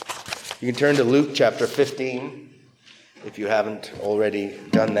You can turn to Luke chapter 15 if you haven't already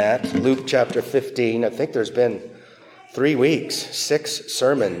done that. Luke chapter 15. I think there's been 3 weeks, 6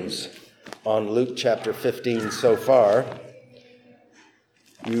 sermons on Luke chapter 15 so far.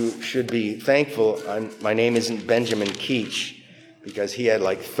 You should be thankful my name isn't Benjamin Keach, because he had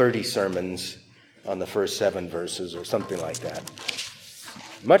like 30 sermons on the first 7 verses or something like that.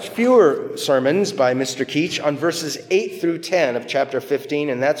 Much fewer sermons by Mr. Keach on verses 8 through 10 of chapter 15,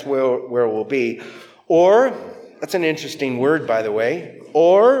 and that's where we'll be. Or, that's an interesting word, by the way,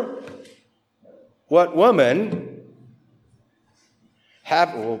 or what woman,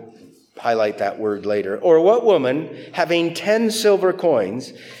 we'll highlight that word later, or what woman, having 10 silver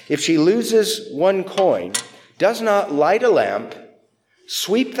coins, if she loses 1 coin, does not light a lamp,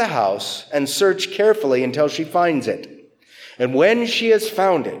 sweep the house, and search carefully until she finds it? And when she has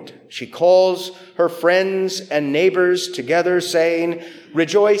found it, she calls her friends and neighbors together, saying,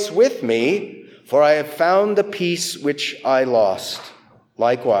 "Rejoice with me, for I have found the piece which I lost."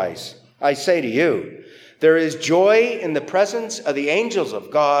 Likewise, I say to you, there is joy in the presence of the angels of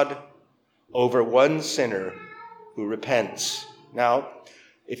God over one sinner who repents. Now,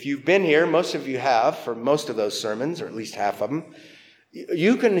 if you've been here, most of you have, for most of those sermons, or at least half of them,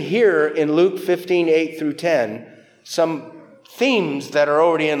 you can hear in Luke 15, 8 through 10, some themes that are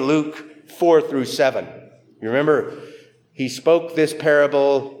already in Luke 4 through 7. You remember, he spoke this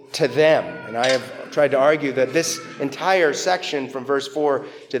parable to them. And I have tried to argue that this entire section from verse 4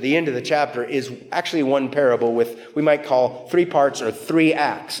 to the end of the chapter is actually one parable with, we might call, 3 parts or 3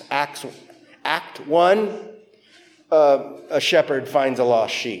 acts. Act 1, a shepherd finds a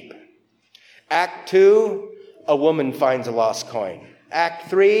lost sheep. Act 2, a woman finds a lost coin. Act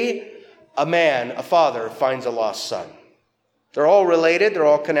 3, a father, finds a lost son. They're all related, they're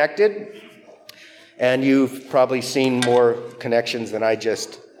all connected, and you've probably seen more connections than I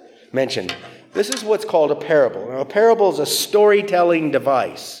just mentioned. This is what's called a parable. Now, a parable is a storytelling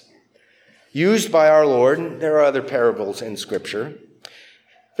device used by our Lord, and there are other parables in Scripture.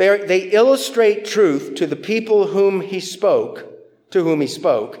 They illustrate truth to the people to whom he spoke,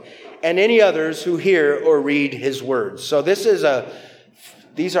 and any others who hear or read his words. So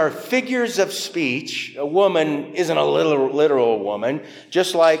these are figures of speech. A woman isn't a literal woman,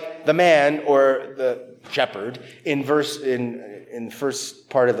 just like the man or the shepherd in the first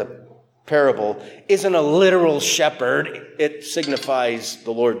part of the parable isn't a literal shepherd. It signifies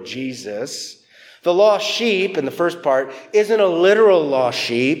the Lord Jesus. The lost sheep in the first part isn't a literal lost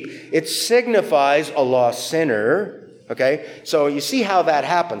sheep. It signifies a lost sinner. Okay? So you see how that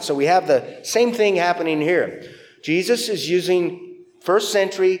happens. So we have the same thing happening here. Jesus is using first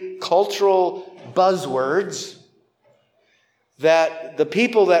century cultural buzzwords that the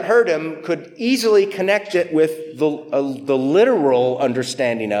people that heard him could easily connect it with the literal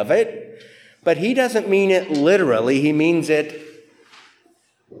understanding of it. But he doesn't mean it literally. He means it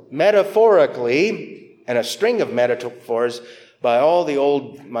metaphorically, and a string of metaphors by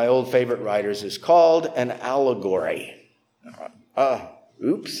my old favorite writers is called an allegory.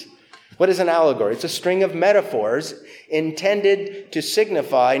 What is an allegory? It's a string of metaphors intended to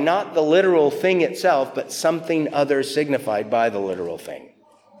signify not the literal thing itself, but something other signified by the literal thing.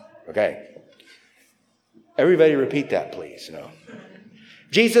 Okay. Everybody repeat that, please. No.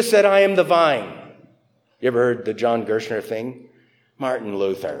 Jesus said, "I am the vine." You ever heard the John Gershner thing? Martin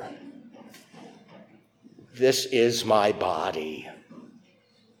Luther. "This is my body."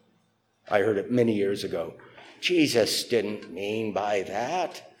 I heard it many years ago. Jesus didn't mean by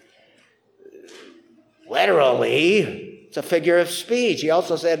that literally. It's a figure of speech. He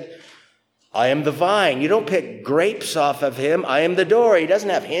also said, "I am the vine." You don't pick grapes off of him. I am the door. He doesn't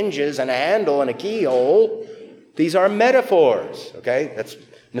have hinges and a handle and a keyhole. These are metaphors. Okay, that's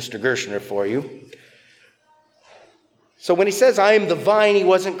Mr. Gershner for you. So when he says, "I am the vine," he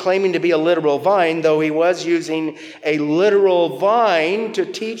wasn't claiming to be a literal vine, though he was using a literal vine to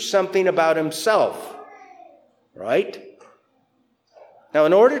teach something about himself. Right? Now,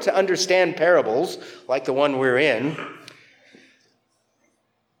 in order to understand parables, like the one we're in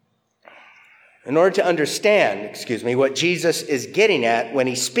order to understand, what Jesus is getting at when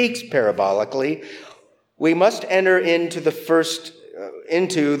he speaks parabolically, we must enter into the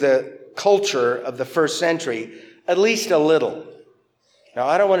culture of the first century, at least a little. Now,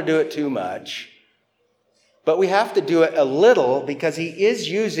 I don't want to do it too much, but we have to do it a little because he is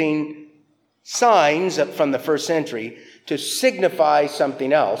using signs from the first century to signify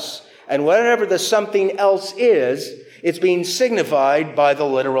something else. And whatever the something else is, it's being signified by the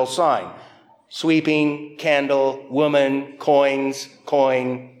literal sign. Sweeping, candle, woman, coins,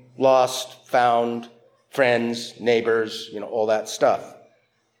 coin, lost, found, friends, neighbors, all that stuff.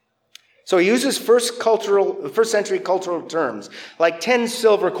 So he uses first century cultural terms, like 10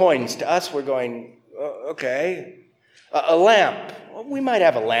 silver coins. To us, we're going, okay. A lamp. Well, we might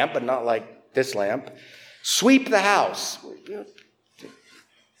have a lamp, but not like this lamp. Sweep the house.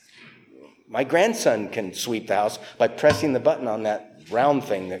 My grandson can sweep the house by pressing the button on that round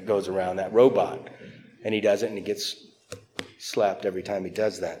thing that goes around, that robot. And he does it, and he gets slapped every time he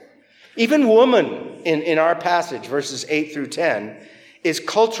does that. Even woman, in our passage, verses 8 through 10, is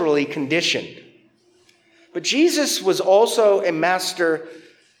culturally conditioned. But Jesus was also a master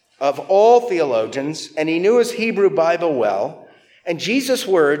of all theologians, and he knew his Hebrew Bible well. And Jesus'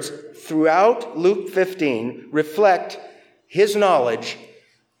 words throughout Luke 15 reflect his knowledge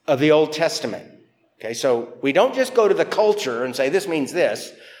of the Old Testament. Okay, so we don't just go to the culture and say this means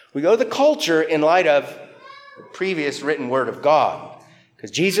this. We go to the culture in light of the previous written word of God. Because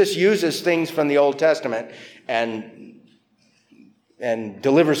Jesus uses things from the Old Testament and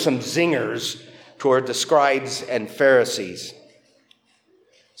delivers some zingers toward the scribes and Pharisees.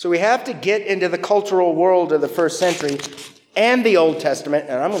 So we have to get into the cultural world of the first century and the Old Testament,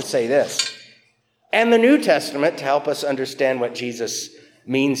 and I'm going to say this, and the New Testament to help us understand what Jesus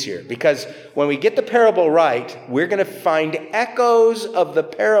means here. Because when we get the parable right, we're going to find echoes of the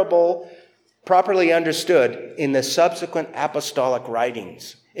parable properly understood in the subsequent apostolic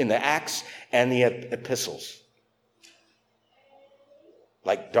writings, in the Acts and the epistles.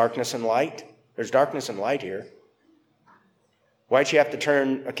 Like darkness and light. There's darkness and light here. Why'd she have to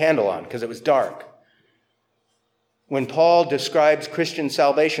turn a candle on? Because it was dark. When Paul describes Christian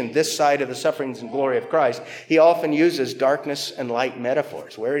salvation this side of the sufferings and glory of Christ, he often uses darkness and light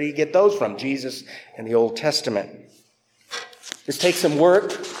metaphors. Where did he get those from? Jesus and the Old Testament. This takes some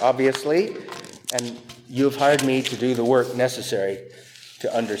work, obviously, and you have hired me to do the work necessary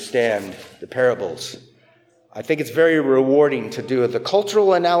to understand the parables. I think it's very rewarding to do the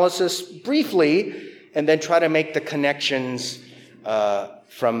cultural analysis briefly and then try to make the connections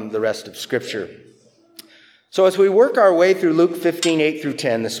from the rest of Scripture. So as we work our way through Luke 15, 8 through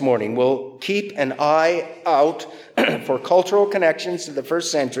 10 this morning, we'll keep an eye out for cultural connections to the first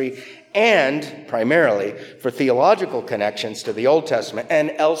century and primarily for theological connections to the Old Testament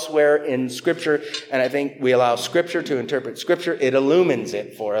and elsewhere in Scripture. And I think we allow Scripture to interpret Scripture. It illumines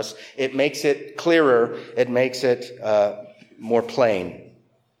it for us. It makes it clearer. It makes it more plain.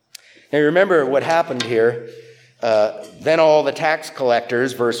 Now remember what happened here. Then all the tax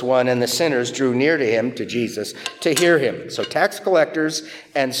collectors, verse 1, and the sinners drew near to him, to Jesus, to hear him. So tax collectors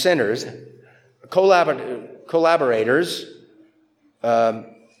and sinners, collaborators,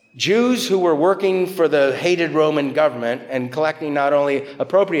 Jews who were working for the hated Roman government and collecting not only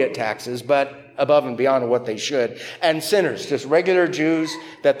appropriate taxes, but above and beyond what they should, and sinners, just regular Jews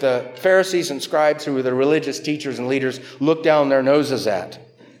that the Pharisees and scribes, who were the religious teachers and leaders, looked down their noses at.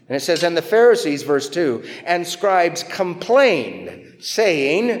 And it says, and the Pharisees, verse 2, and scribes complained,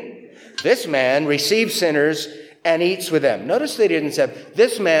 saying, this man receives sinners and eats with them. Notice they didn't say,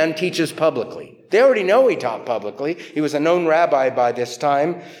 this man teaches publicly. They already know he taught publicly. He was a known rabbi by this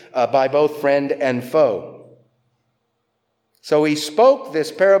time, by both friend and foe. So he spoke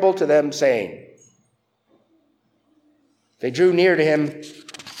this parable to them, saying, they drew near to him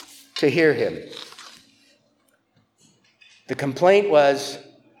to hear him. The complaint was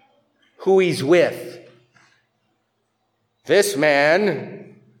who he's with. This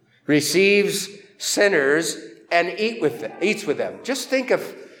man receives sinners and eats with them. Just think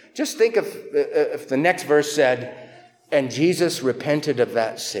of if the next verse said, and Jesus repented of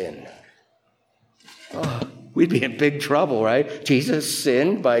that sin. Oh, we'd be in big trouble, right? Jesus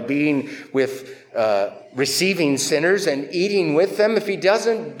sinned by being with, receiving sinners and eating with them. If he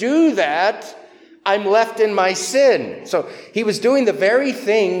doesn't do that, I'm left in my sin. So he was doing the very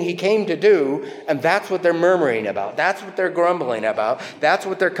thing he came to do, and that's what they're murmuring about. That's what they're grumbling about. That's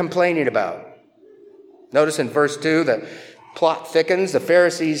what they're complaining about. Notice in verse 2, the plot thickens. The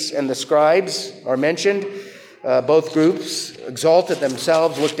Pharisees and the scribes are mentioned. Both groups exalted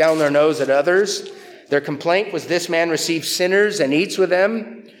themselves, looked down their nose at others. Their complaint was this man receives sinners and eats with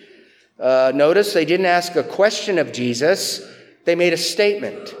them. Notice they didn't ask a question of Jesus. They made a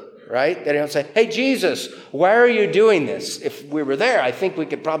statement, right? They don't say, hey, Jesus, why are you doing this? If we were there, I think we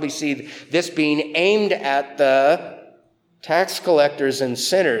could probably see this being aimed at the tax collectors and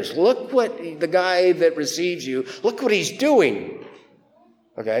sinners. Look what the guy that receives you, look what he's doing.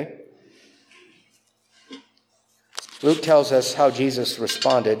 Okay? Luke tells us how Jesus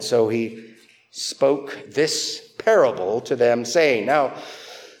responded. So he spoke this parable to them, saying, now,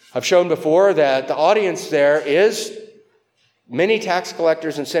 I've shown before that the audience there is many tax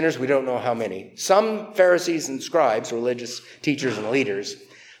collectors and sinners. We don't know how many. Some Pharisees and scribes, religious teachers and leaders.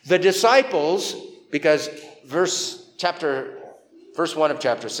 The disciples, because verse 1 of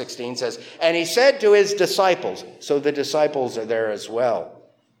chapter 16 says, and he said to his disciples, so the disciples are there as well.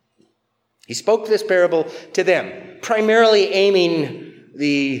 He spoke this parable to them, primarily aiming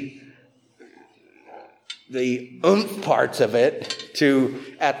the oomph parts of it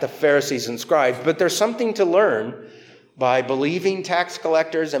at the Pharisees and scribes. But there's something to learn by believing tax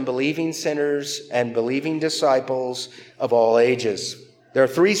collectors and believing sinners and believing disciples of all ages. There are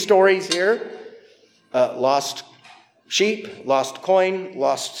 3 stories here. Lost sheep, lost coin,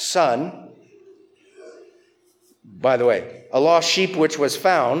 lost son. By the way, a lost sheep which was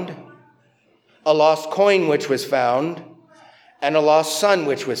found, a lost coin which was found, and a lost son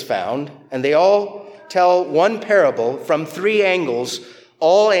which was found. And they all tell one parable from 3 angles,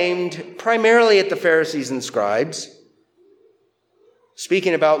 all aimed primarily at the Pharisees and scribes.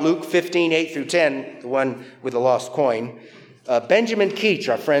 Speaking about Luke 15, 8 through 10, the one with the lost coin, Benjamin Keach,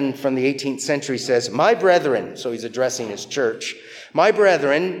 our friend from the 18th century, says, my brethren, so he's addressing his church, my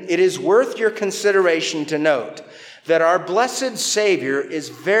brethren, it is worth your consideration to note that our blessed Savior is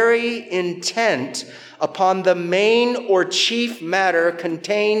very intent upon the main or chief matter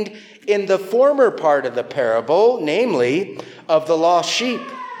contained in the former part of the parable, namely of the lost sheep.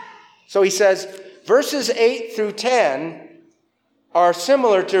 So he says, verses 8 through 10 are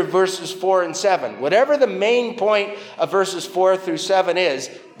similar to verses 4 and 7. Whatever the main point of verses 4 through 7 is,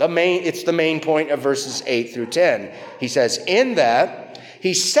 it's the main point of verses 8 through 10. He says, in that,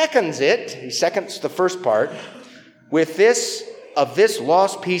 he seconds the first part, with this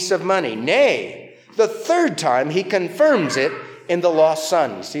lost piece of money. Nay, the third time he confirms it in the lost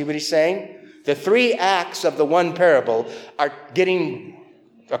son. You see what he's saying? The 3 acts of the one parable are getting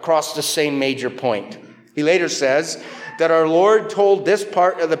across the same major point. He later says that our Lord told this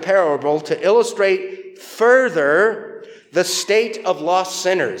part of the parable to illustrate further the state of lost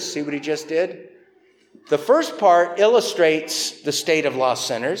sinners. See what he just did? The first part illustrates the state of lost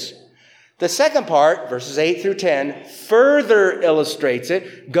sinners. The second part, verses 8 through 10, further illustrates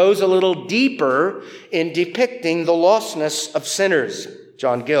it, goes a little deeper in depicting the lostness of sinners.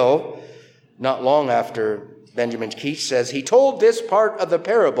 John Gill, not long after Benjamin Keach, says, he told this part of the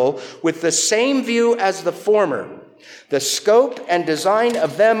parable with the same view as the former. The scope and design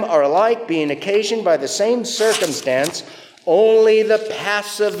of them are alike, being occasioned by the same circumstance. Only the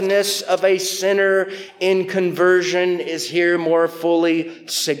passiveness of a sinner in conversion is here more fully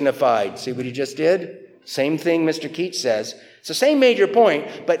signified. See what he just did? Same thing Mr. Keach says. It's the same major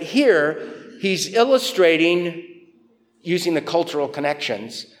point, but here he's illustrating, using the cultural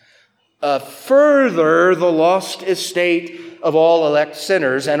connections, further the lost estate of all elect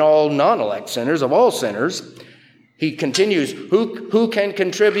sinners and all non-elect sinners, of all sinners. He continues, who can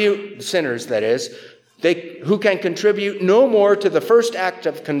contribute, sinners that is, who can contribute no more to the first act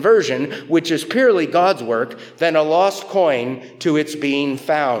of conversion, which is purely God's work, than a lost coin to its being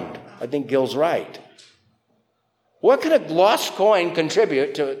found. I think Gill's right. What can a lost coin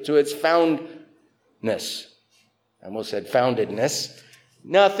contribute to its foundness? I almost said foundedness.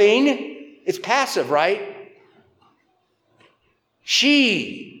 Nothing. It's passive, right?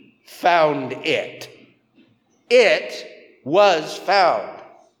 She found it. It was found.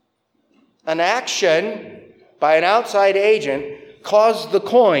 An action by an outside agent caused the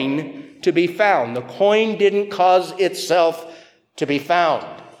coin to be found. The coin didn't cause itself to be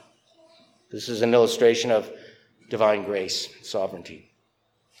found. This is an illustration of divine grace, sovereignty.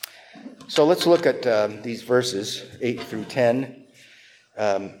 So let's look at these verses, 8 through 10.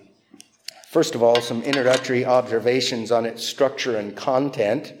 First of all, some introductory observations on its structure and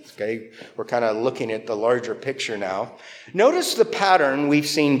content. Okay, we're kind of looking at the larger picture now. Notice the pattern we've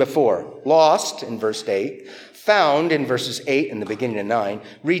seen before. Lost in verse 8, found in verses 8 and the beginning of 9,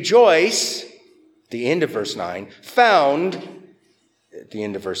 rejoice, the end of verse 9, found at the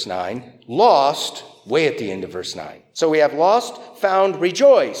end of verse 9, lost, way at the end of verse 9. So we have lost, found,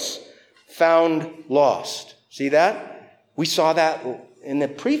 rejoice, found, lost. See that? We saw that in the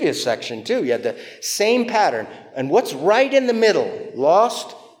previous section too. You had the same pattern. And what's right in the middle?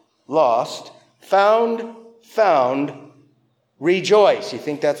 Lost, lost, found, found, rejoice. You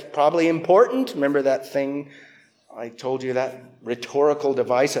think that's probably important? Remember that thing I told you, that rhetorical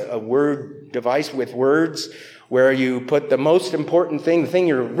device, a word device with words, where you put the most important thing, the thing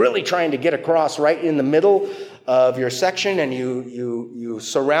you're really trying to get across, right in the middle of your section, and you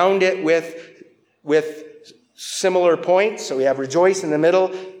surround it with similar points. So we have rejoice in the middle,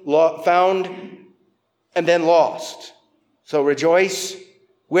 found, and then lost. So rejoice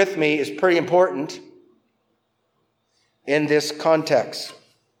with me is pretty important in this context.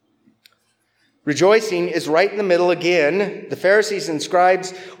 Rejoicing is right in the middle again. The Pharisees and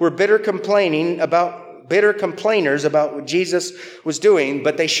scribes were bitter complainers about what Jesus was doing,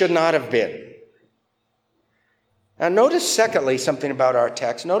 but they should not have been. Now notice secondly something about our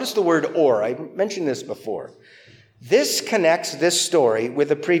text. Notice the word or. I mentioned this before. This connects this story with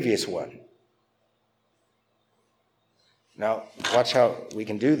the previous one. Now watch how we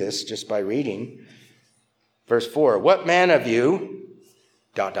can do this just by reading. Verse 4, what man of you, ...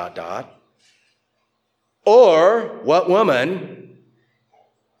 or what woman,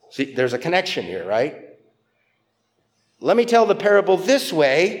 see, there's a connection here, right? Let me tell the parable this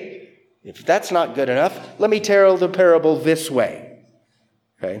way. If that's not good enough, let me tell the parable this way.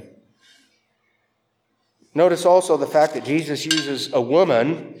 Okay? Notice also the fact that Jesus uses a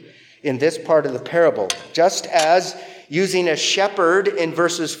woman in this part of the parable. Just as using a shepherd in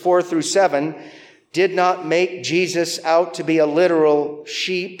verses 4 through 7 did not make Jesus out to be a literal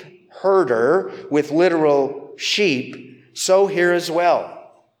sheep herder with literal sheep, so here as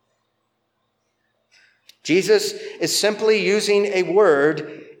well. Jesus is simply using a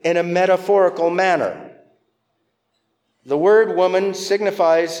word in a metaphorical manner. The word woman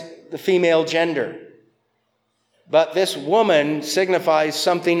signifies the female gender, but this woman signifies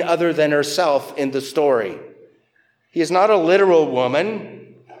something other than herself in the story. He is not a literal woman.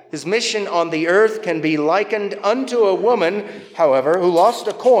 His mission on the earth can be likened unto a woman, however, who lost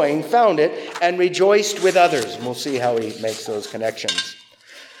a coin, found it, and rejoiced with others. And we'll see how he makes those connections.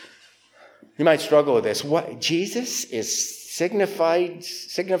 You might struggle with this. What? Jesus is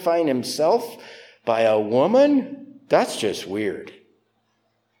signifying himself by a woman? That's just weird.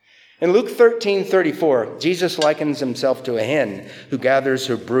 In Luke 13:34, Jesus likens himself to a hen who gathers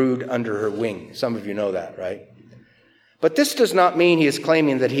her brood under her wing. Some of you know that, right? But this does not mean he is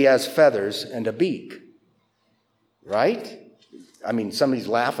claiming that he has feathers and a beak. Right? I mean, somebody's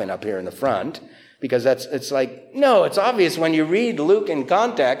laughing up here in the front because it's like, no, it's obvious when you read Luke in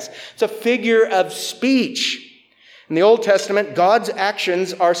context. It's a figure of speech. In the Old Testament, God's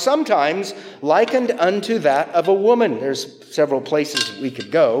actions are sometimes likened unto that of a woman. There's several places we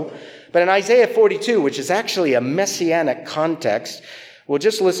could go. But in Isaiah 42, which is actually a messianic context, we'll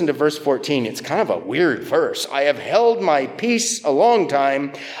just listen to verse 14. It's kind of a weird verse. I have held my peace a long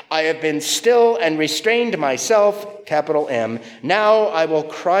time. I have been still and restrained myself, capital M. Now I will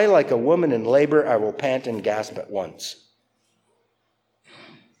cry like a woman in labor. I will pant and gasp at once.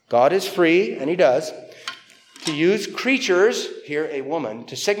 God is free, and he does, to use creatures, here a woman,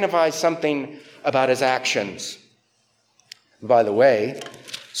 to signify something about his actions. By the way,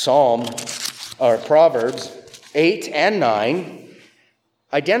 Proverbs 8 and 9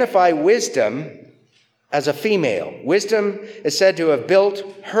 identify wisdom as a female. Wisdom is said to have built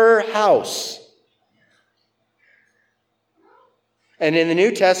her house. And in the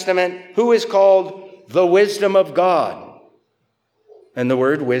New Testament, who is called the wisdom of God? And the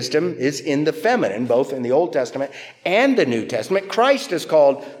word wisdom is in the feminine, both in the Old Testament and the New Testament. Christ is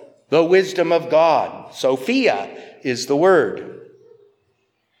called the wisdom of God. Sophia is the word.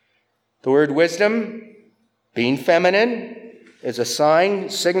 The word wisdom, being feminine, is a sign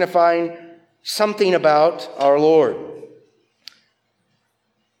signifying something about our Lord.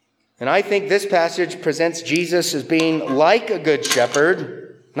 And I think this passage presents Jesus as being like a good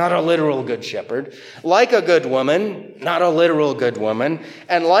shepherd, not a literal good shepherd, like a good woman, not a literal good woman,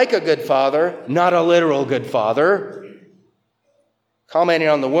 and like a good father, not a literal good father. Commenting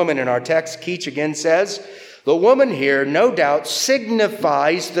on the woman in our text, Keach again says, the woman here, no doubt,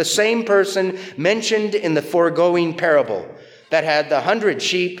 signifies the same person mentioned in the foregoing parable that had the 100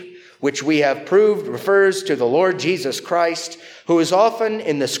 sheep, which we have proved refers to the Lord Jesus Christ, who is often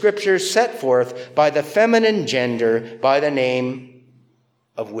in the scriptures set forth by the feminine gender by the name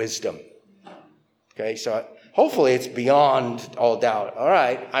of wisdom. Okay, so hopefully it's beyond all doubt. All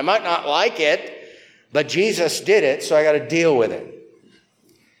right, I might not like it, but Jesus did it, so I got to deal with it.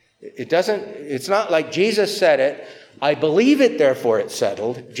 It's not like Jesus said it, I believe it, therefore it's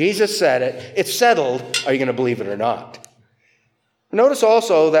settled. Jesus said it, it's settled. Are you going to believe it or not? Notice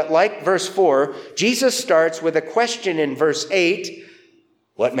also that, like verse 4, Jesus starts with a question in verse 8.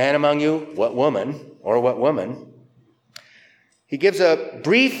 What man among you, what woman, or what woman? He gives a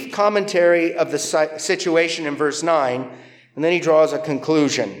brief commentary of the situation in verse 9, and then he draws a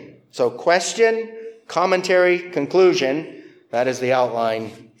conclusion. So question, commentary, conclusion, that is the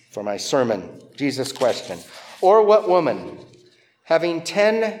outline for my sermon. Jesus' question. Or what woman, having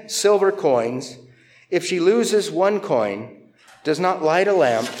 10 silver coins, if she loses one coin, does not light a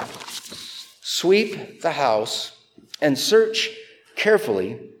lamp, sweep the house, and search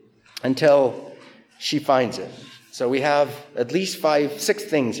carefully until she finds it? So we have at least 6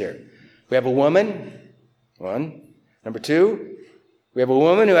 things here. We have a woman, one. Number two, we have a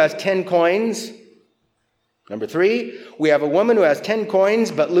woman who has 10 coins. Number three, we have a woman who has 10 coins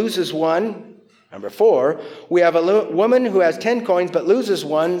but loses one. Number four, we have a woman who has 10 coins but loses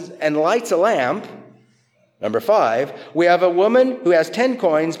one and lights a lamp. Number five, we have a woman who has 10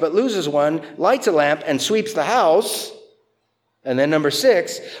 coins but loses one, lights a lamp, and sweeps the house. And then number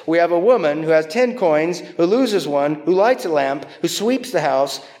six, we have a woman who has 10 coins, who loses one, who lights a lamp, who sweeps the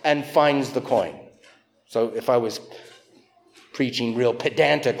house, and finds the coin. So if I was preaching real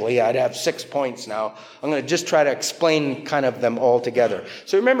pedantically, I'd have 6 points now. I'm going to just try to explain kind of them all together.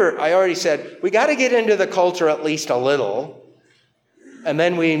 So remember, I already said, we got to get into the culture at least a little. And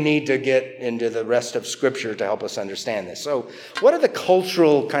then we need to get into the rest of Scripture to help us understand this. So what are the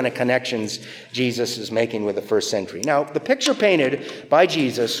cultural kind of connections Jesus is making with the first century? Now, the picture painted by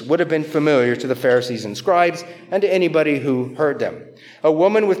Jesus would have been familiar to the Pharisees and scribes and to anybody who heard them. A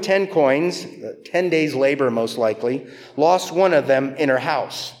woman with 10 coins, 10 days' labor most likely, lost one of them in her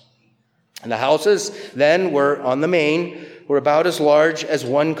house. And the houses then were on the main, were about as large as a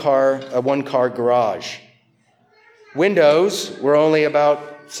one-car garage. Windows were only about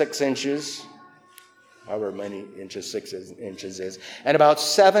 6 inches, however many inches 6 inches is, and about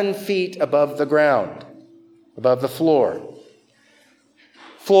 7 feet above the ground, above the floor.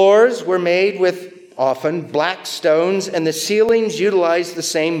 Floors were made with often black stones, and the ceilings utilized the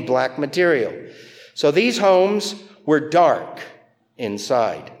same black material. So these homes were dark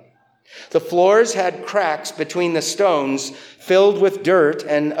inside. The floors had cracks between the stones filled with dirt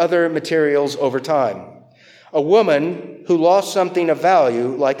and other materials over time. A woman who lost something of value,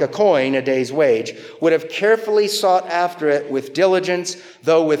 like a coin, a day's wage, would have carefully sought after it with diligence,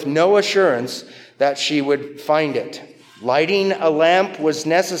 though with no assurance that she would find it. Lighting a lamp was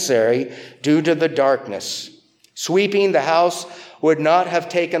necessary due to the darkness. Sweeping the house would not have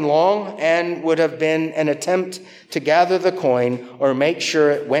taken long and would have been an attempt to gather the coin or make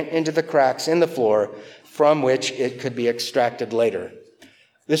sure it went into the cracks in the floor from which it could be extracted later.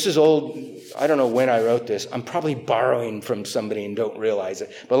 This is old. I don't know when I wrote this. I'm probably borrowing from somebody and don't realize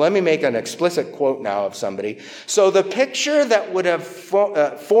it. But let me make an explicit quote now of somebody. So the picture that would have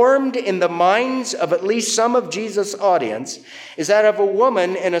formed in the minds of at least some of Jesus' audience is that of a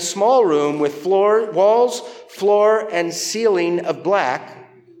woman in a small room with walls, floor, and ceiling of black.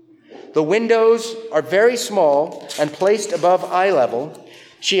 The windows are very small and placed above eye level.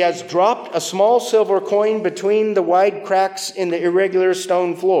 She has dropped a small silver coin between the wide cracks in the irregular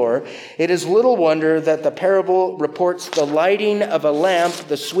stone floor. It is little wonder that the parable reports the lighting of a lamp,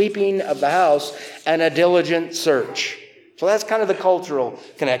 the sweeping of the house, and a diligent search. So that's kind of the cultural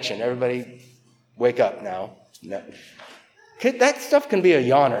connection. Everybody wake up now. No. That stuff can be a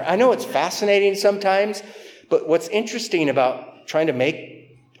yawner. I know it's fascinating sometimes, but what's interesting about trying to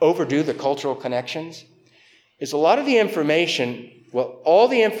overdo the cultural connections is a lot of the information. Well, all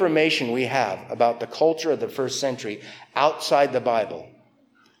the information we have about the culture of the first century outside the Bible,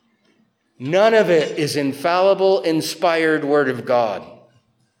 none of it is infallible, inspired Word of God.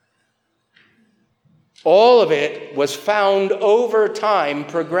 All of it was found over time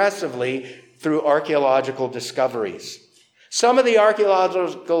progressively through archaeological discoveries. Some of the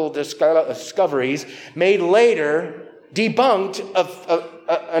archaeological discoveries made later debunked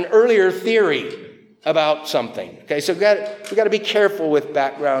an earlier theory about something. Okay, so we got to be careful with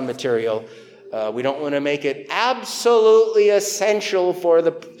background material. We don't want to make it absolutely essential for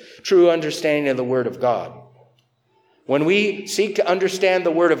the true understanding of the Word of God. When we seek to understand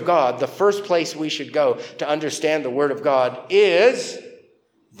the Word of God, the first place we should go to understand the Word of God is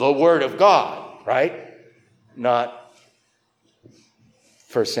the Word of God, right? Not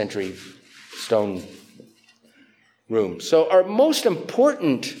first century stone room. So our most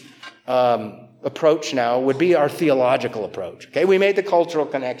important approach now would be our theological approach. Okay, we made the cultural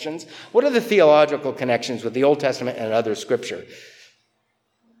connections. What are the theological connections with the Old Testament and other Scripture?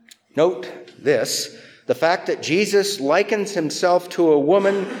 Note this, the fact that Jesus likens himself to a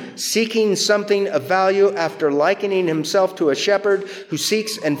woman seeking something of value after likening himself to a shepherd who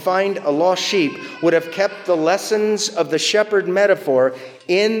seeks and finds a lost sheep would have kept the lessons of the shepherd metaphor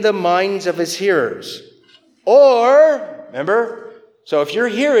in the minds of his hearers. Or, remember, so if you're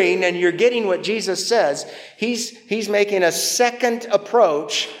hearing and you're getting what Jesus says, he's making a second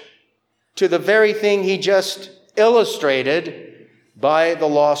approach to the very thing he just illustrated by the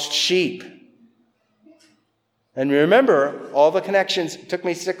lost sheep. And remember, all the connections, it took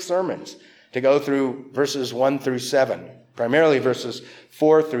me 6 sermons to go through verses 1 through 7, primarily verses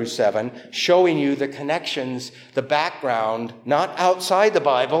 4 through 7, showing you the connections, the background, not outside the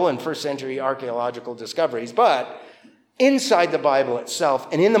Bible and first century archaeological discoveries, but inside the Bible itself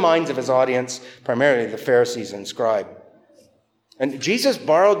and in the minds of his audience, primarily the Pharisees and scribes. And Jesus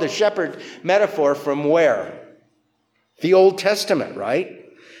borrowed the shepherd metaphor from where? The Old Testament, right?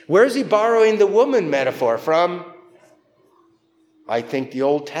 Where is he borrowing the woman metaphor from? I think the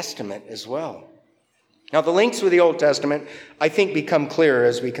Old Testament as well. Now, the links with the Old Testament, I think, become clearer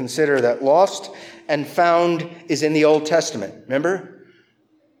as we consider that lost and found is in the Old Testament. Remember?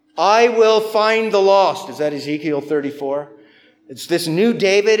 I will find the lost. Is that Ezekiel 34? It's this new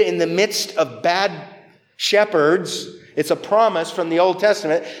David in the midst of bad shepherds. It's a promise from the Old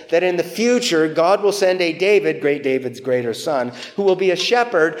Testament that in the future, God will send a David, great David's greater son, who will be a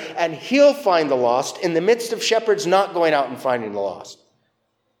shepherd, and he'll find the lost in the midst of shepherds not going out and finding the lost.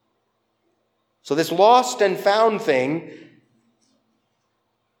 So this lost and found thing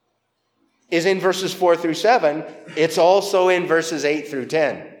is in verses 4 through 7. It's also in verses 8 through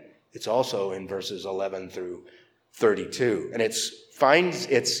 10. It's also in verses 11 through 32. And it finds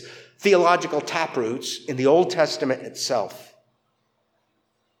its theological taproots in the Old Testament itself.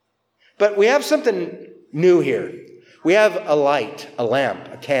 But we have something new here. We have a light, a lamp,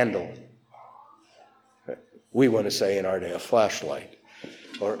 a candle. We want to say in our day a flashlight.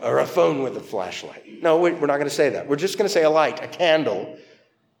 Or a phone with a flashlight. No, we're not going to say that. We're just going to say a light, a candle.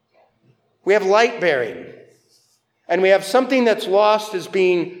 We have light bearing. And we have something that's lost as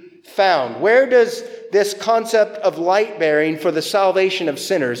being found. Where does this concept of light bearing for the salvation of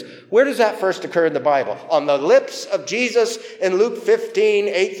sinners, where does that first occur in the Bible? On the lips of Jesus in Luke 15,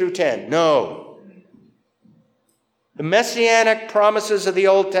 8 through 10? No. The messianic promises of the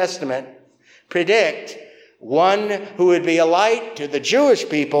Old Testament predict one who would be a light to the Jewish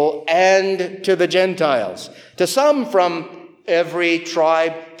people and to the Gentiles, to some from every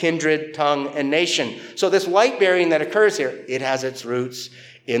tribe, kindred, tongue, and nation. So this light bearing that occurs here, it has its roots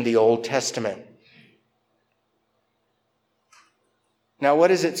in the Old Testament. Now,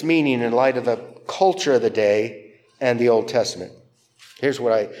 what is its meaning in light of the culture of the day and the Old Testament? Here's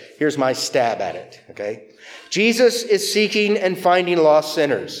my stab at it, okay? Jesus is seeking and finding lost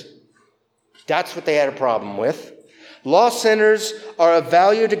sinners. That's what they had a problem with. Lost sinners are of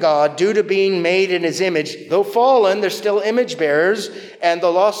value to God due to being made in his image. Though fallen, they're still image bearers, and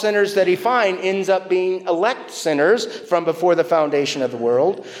the lost sinners that he finds ends up being elect sinners from before the foundation of the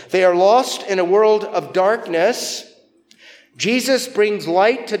world. They are lost in a world of darkness. Jesus brings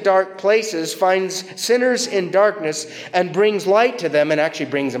light to dark places, finds sinners in darkness, and brings light to them and actually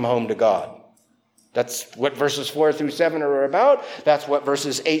brings them home to God. That's what verses 4 through 7 are about. That's what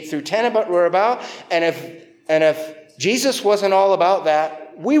verses 8 through 10 were about. And if Jesus wasn't all about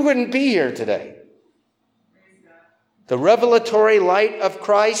that, we wouldn't be here today. The revelatory light of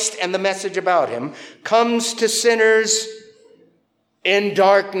Christ and the message about him comes to sinners in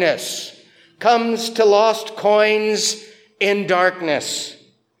darkness, comes to lost coins in darkness.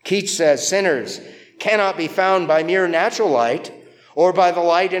 Keats says sinners cannot be found by mere natural light or by the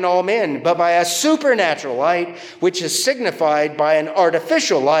light in all men, but by a supernatural light, which is signified by an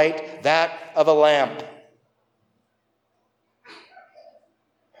artificial light, that of a lamp.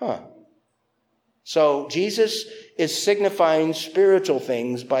 So Jesus is signifying spiritual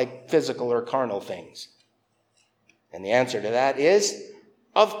things by physical or carnal things. And the answer to that is,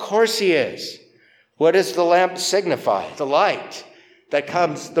 of course he is. What does the lamp signify? The light that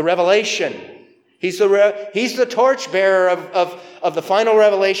comes, the revelation. He's the torchbearer of the final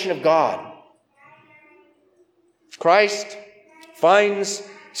revelation of God. Christ finds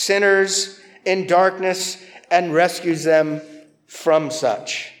sinners in darkness and rescues them from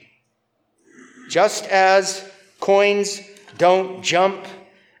such. Just as coins don't jump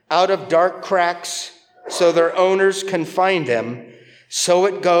out of dark cracks so their owners can find them, so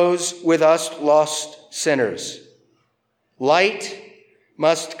it goes with us lost sinners. Light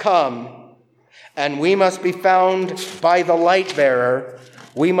must come, and we must be found by the light bearer.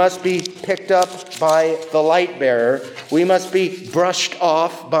 We must be picked up by the light bearer. We must be brushed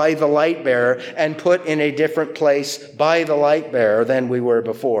off by the light bearer and put in a different place by the light bearer than we were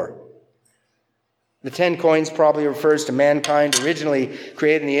before. The 10 coins probably refers to mankind, originally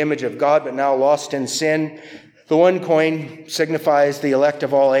created in the image of God, but now lost in sin. The 1 coin signifies the elect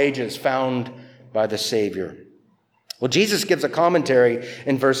of all ages found by the Savior. Well, Jesus gives a commentary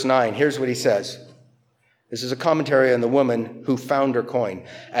in verse 9. Here's what he says. This is a commentary on the woman who found her coin.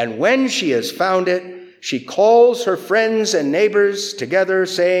 And when she has found it, she calls her friends and neighbors together,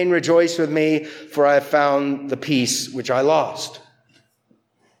 saying, "Rejoice with me, for I have found the piece which I lost."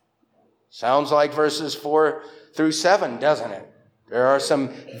 Sounds like verses 4 through 7, doesn't it? There are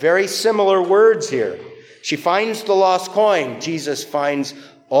some very similar words here. She finds the lost coin. Jesus finds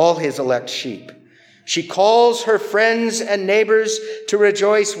all his elect sheep. She calls her friends and neighbors to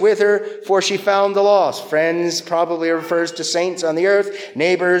rejoice with her, for she found the lost. Friends probably refers to saints on the earth.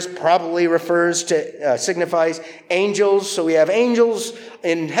 Neighbors probably signifies angels. So we have angels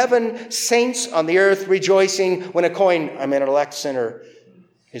in heaven, saints on the earth rejoicing when an elect sinner,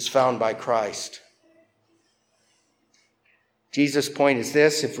 is found by Christ. Jesus' point is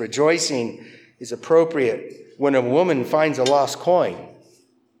this: if rejoicing is appropriate when a woman finds a lost coin,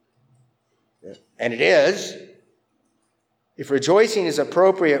 and it is, if rejoicing is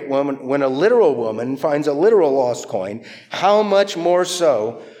appropriate when a literal woman finds a literal lost coin, how much more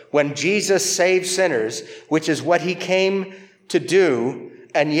so when Jesus saves sinners, which is what he came to do,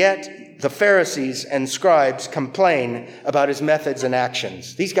 and yet the Pharisees and scribes complain about his methods and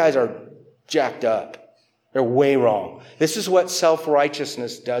actions. These guys are jacked up. They're way wrong. This is what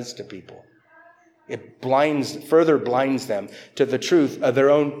self-righteousness does to people. It further blinds them to the truth of their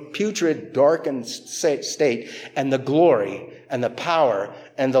own putrid, darkened state, and the glory and the power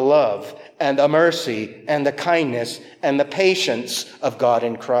and the love and the mercy and the kindness and the patience of God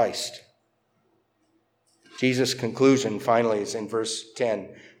in Christ. Jesus' conclusion finally is in verse 10.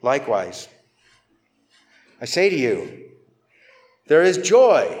 Likewise, I say to you, there is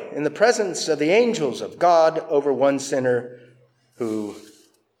joy in the presence of the angels of God over one sinner who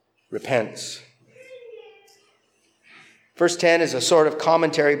repents. Verse 10 is a sort of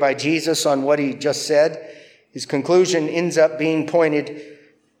commentary by Jesus on what he just said. His conclusion ends up being pointed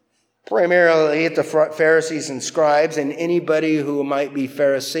primarily at the Pharisees and scribes and anybody who might be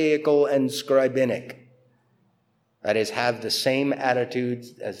Pharisaical and scribinic. That is, have the same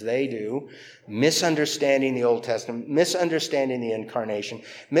attitudes as they do, misunderstanding the Old Testament, misunderstanding the incarnation,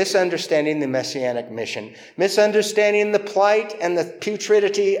 misunderstanding the messianic mission, misunderstanding the plight and the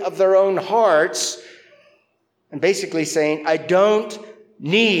putridity of their own hearts, and basically saying, I don't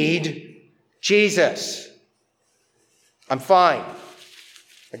need Jesus. I'm fine.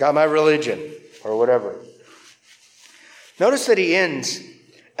 I got my religion, or whatever. Notice that he ends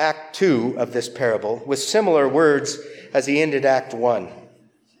Act 2 of this parable with similar words as he ended Act 1.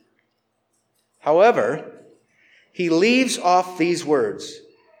 However, he leaves off these words,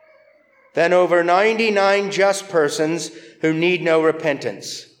 then over 99 just persons who need no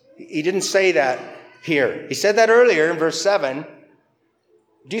repentance. He didn't say that here. He said that earlier in verse 7.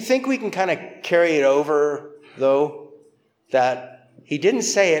 Do you think we can kind of carry it over, though, that he didn't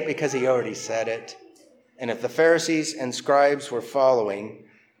say it because he already said it? And if the Pharisees and scribes were following,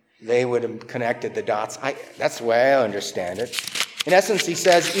 they would have connected the dots. That's the way I understand it. In essence, he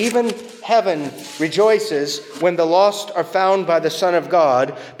says, even heaven rejoices when the lost are found by the Son of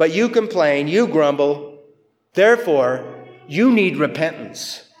God, but you complain, you grumble. Therefore, you need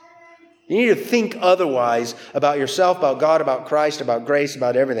repentance. You need to think otherwise about yourself, about God, about Christ, about grace,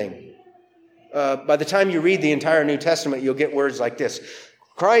 about everything. By the time you read the entire New Testament, you'll get words like this.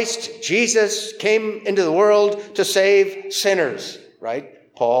 Christ, Jesus, came into the world to save sinners,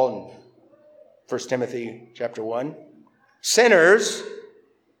 right? Paul in 1 Timothy chapter 1. Sinners,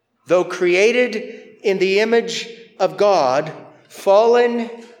 though created in the image of God, fallen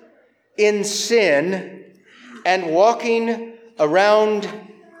in sin and walking around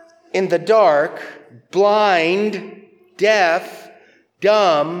in the dark, blind, deaf,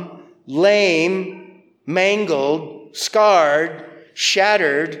 dumb, lame, mangled, scarred,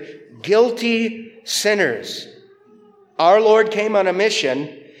 shattered, guilty sinners. Our Lord came on a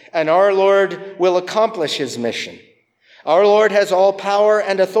mission, and our Lord will accomplish his mission. Our Lord has all power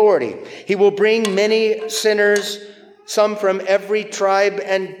and authority. He will bring many sinners, some from every tribe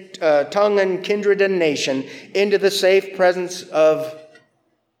and tongue and kindred and nation, into the safe presence of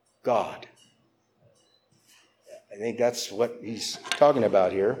God. I think that's what he's talking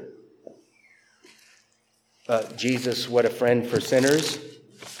about here. Jesus, what a friend for sinners.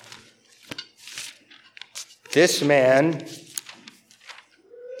 This man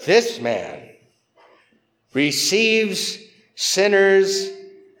receives sinners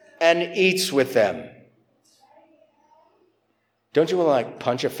and eats with them. Don't you want to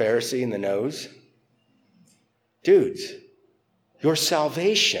punch a Pharisee in the nose? Dudes, your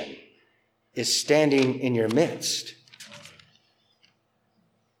salvation is standing in your midst.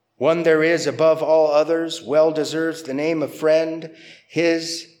 One there is above all others, well deserves the name of friend.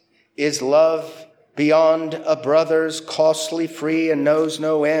 His is love beyond a brother's, costly, free, and knows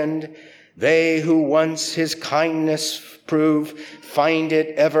no end. They who once his kindness prove, find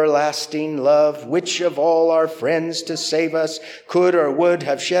it everlasting love. Which of all our friends to save us could or would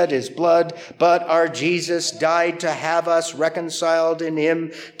have shed his blood? But our Jesus died to have us reconciled in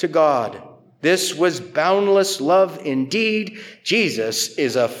him to God. This was boundless love indeed. Jesus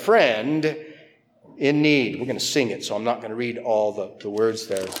is a friend in need. We're going to sing it, so I'm not going to read all the words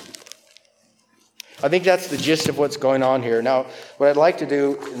there. I think that's the gist of what's going on here. Now, what I'd like to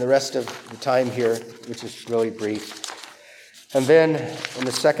do in the rest of the time here, which is really brief, and then in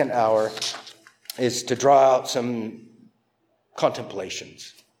the second hour, is to draw out some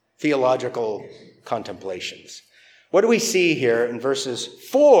contemplations, theological contemplations. What do we see here in verses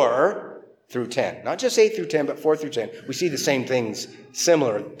 4 through 10? Not just 8 through 10, but 4 through 10. We see the same things,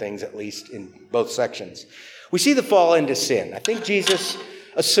 similar things at least, in both sections. We see the fall into sin. I think Jesus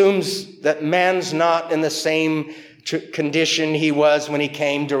assumes that man's not in the same condition he was when he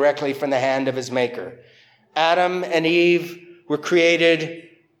came directly from the hand of his Maker. Adam and Eve were created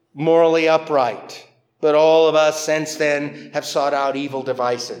morally upright, but all of us since then have sought out evil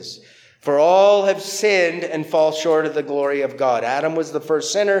devices. For all have sinned and fall short of the glory of God. Adam was the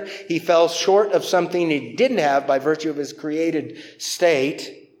first sinner. He fell short of something he didn't have by virtue of his created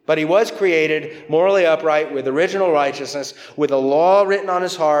state. But he was created morally upright with original righteousness, with a law written on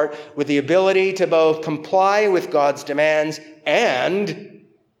his heart, with the ability to both comply with God's demands and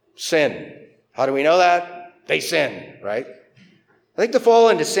sin. How do we know that? They sin, right? I think the fall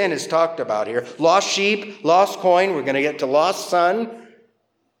into sin is talked about here. Lost sheep, lost coin. We're going to get to lost son.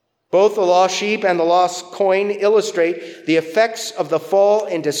 Both the lost sheep and the lost coin illustrate the effects of the fall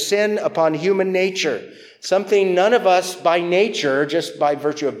into sin upon human nature. Something none of us by nature, just by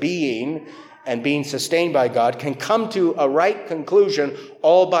virtue of being and being sustained by God, can come to a right conclusion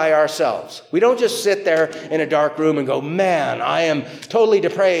all by ourselves. We don't just sit there in a dark room and go, man, I am totally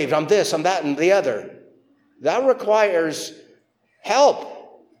depraved. I'm this, I'm that, and the other. That requires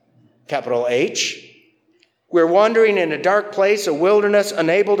help, capital H. We're wandering in a dark place, a wilderness,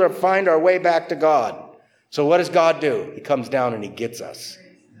 unable to find our way back to God. So what does God do? He comes down and he gets us.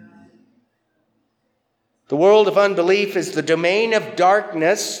 The world of unbelief is the domain of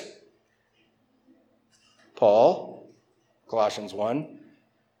darkness. Paul, Colossians 1,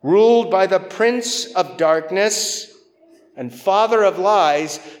 ruled by the prince of darkness and father of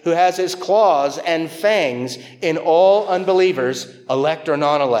lies, who has his claws and fangs in all unbelievers, elect or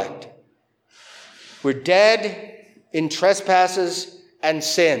non-elect. We're dead in trespasses and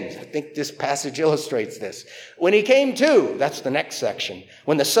sins. I think this passage illustrates this. When he came to, that's the next section,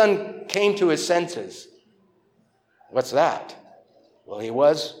 when the Son came to his senses. What's that? Well, he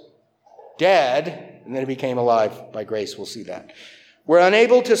was dead, and then he became alive by grace. We'll see that. We're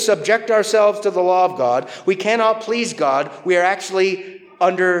unable to subject ourselves to the law of God. We cannot please God. We are actually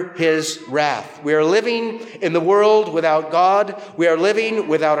under his wrath. We are living in the world without God. We are living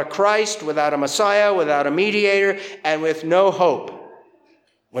without a Christ, without a Messiah, without a mediator, and with no hope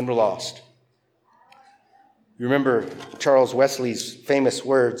when we're lost. You remember Charles Wesley's famous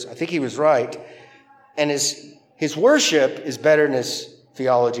words. I think he was right. And his worship is better than his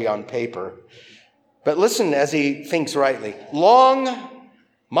theology on paper. But listen as he thinks rightly. Long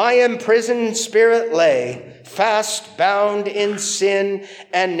my imprisoned spirit lay, fast bound in sin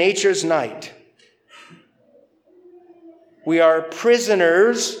and nature's night. We are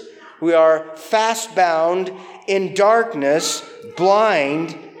prisoners. We are fast bound in darkness,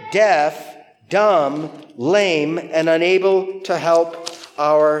 blind, deaf, dumb, lame, and unable to help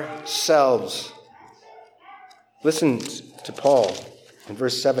ourselves. Listen to Paul in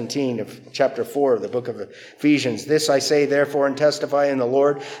verse 17 of chapter 4 of the book of Ephesians. This I say, therefore, and testify in the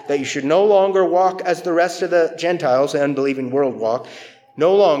Lord, that you should no longer walk as the rest of the Gentiles, the unbelieving world, walk.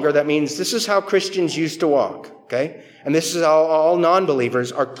 No longer. That means this is how Christians used to walk, okay? And this is how all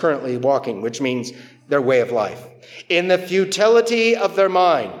non-believers are currently walking, which means their way of life. In the futility of their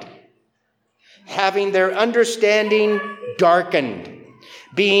mind, having their understanding darkened,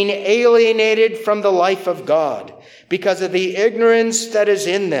 being alienated from the life of God, because of the ignorance that is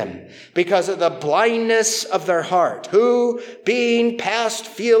in them, because of the blindness of their heart, who, being past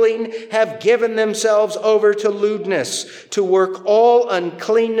feeling, have given themselves over to lewdness, to work all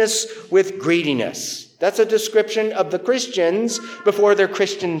uncleanness with greediness. That's a description of the Christians before their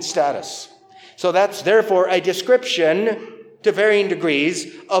Christian status. So that's therefore a description, to varying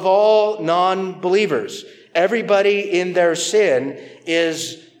degrees, of all non-believers. Everybody in their sin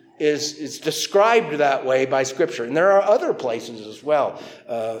is described that way by Scripture. And there are other places as well.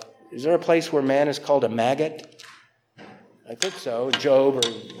 Is there a place where man is called a maggot? I think so. Job,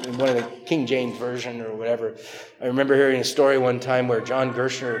 or in one of the King James Version or whatever. I remember hearing a story one time where John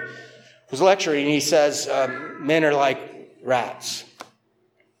Gershner was lecturing, and he says, men are like rats.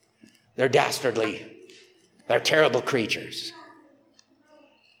 They're dastardly. They're terrible creatures.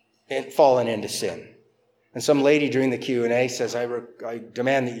 And fallen into sin. And some lady during the Q&A says, I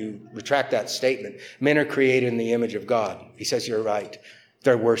demand that you retract that statement. Men are created in the image of God. He says, you're right.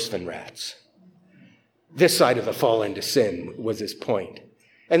 They're worse than rats. this side of the fall into sin was his point.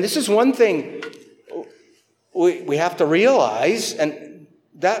 And this is one thing we have to realize, and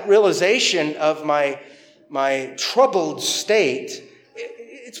that realization of my troubled state,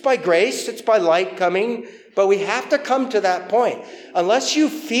 it's by grace, it's by light coming, but we have to come to that point. Unless you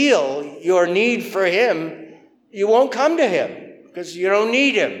feel your need for him, you won't come to him because you don't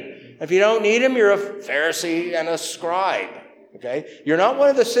need him. If you don't need him, you're a Pharisee and a scribe. Okay? You're not one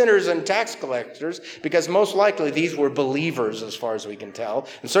of the sinners and tax collectors, because most likely these were believers as far as we can tell.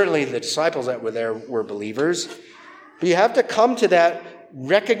 And certainly the disciples that were there were believers. But you have to come to that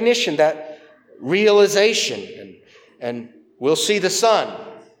recognition, that realization. And we'll see the Son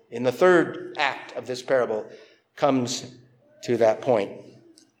in the third act of this parable comes to that point.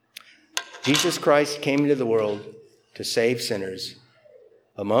 Jesus Christ came into the world to save sinners,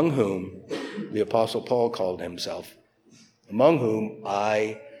 among whom the Apostle Paul called himself, among whom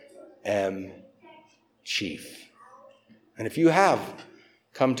I am chief. And if you have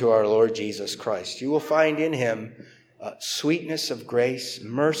come to our Lord Jesus Christ, you will find in him sweetness of grace,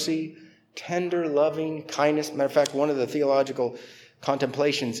 mercy, tender, loving kindness. Matter of fact, one of the theological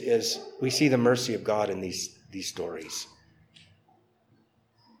contemplations is we see the mercy of God in these stories.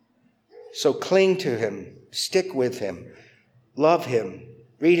 So cling to him, stick with him, love him,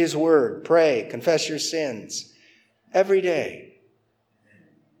 read his word, pray, confess your sins every day.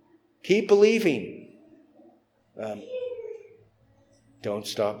 Keep believing. Don't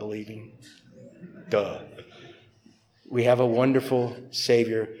stop believing. Duh. We have a wonderful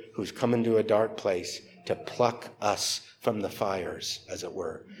Savior who's come into a dark place to pluck us from the fires, as it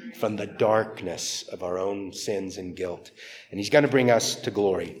were, from the darkness of our own sins and guilt. And he's going to bring us to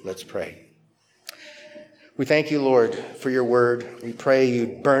glory. Let's pray. We thank you, Lord, for your word. We pray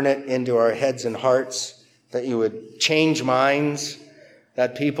you'd burn it into our heads and hearts, that you would change minds,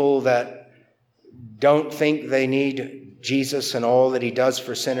 that people that don't think they need Jesus and all that he does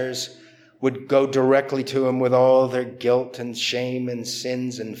for sinners would go directly to him with all their guilt and shame and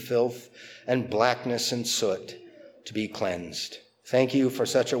sins and filth and blackness and soot to be cleansed. Thank you for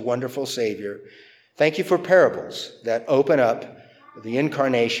such a wonderful Savior. Thank you for parables that open up the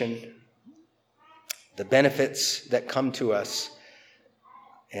incarnation, the benefits that come to us,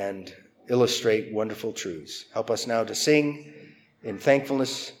 and illustrate wonderful truths. Help us now to sing in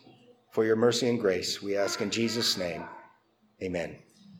thankfulness for your mercy and grace. We ask in Jesus' name. Amen.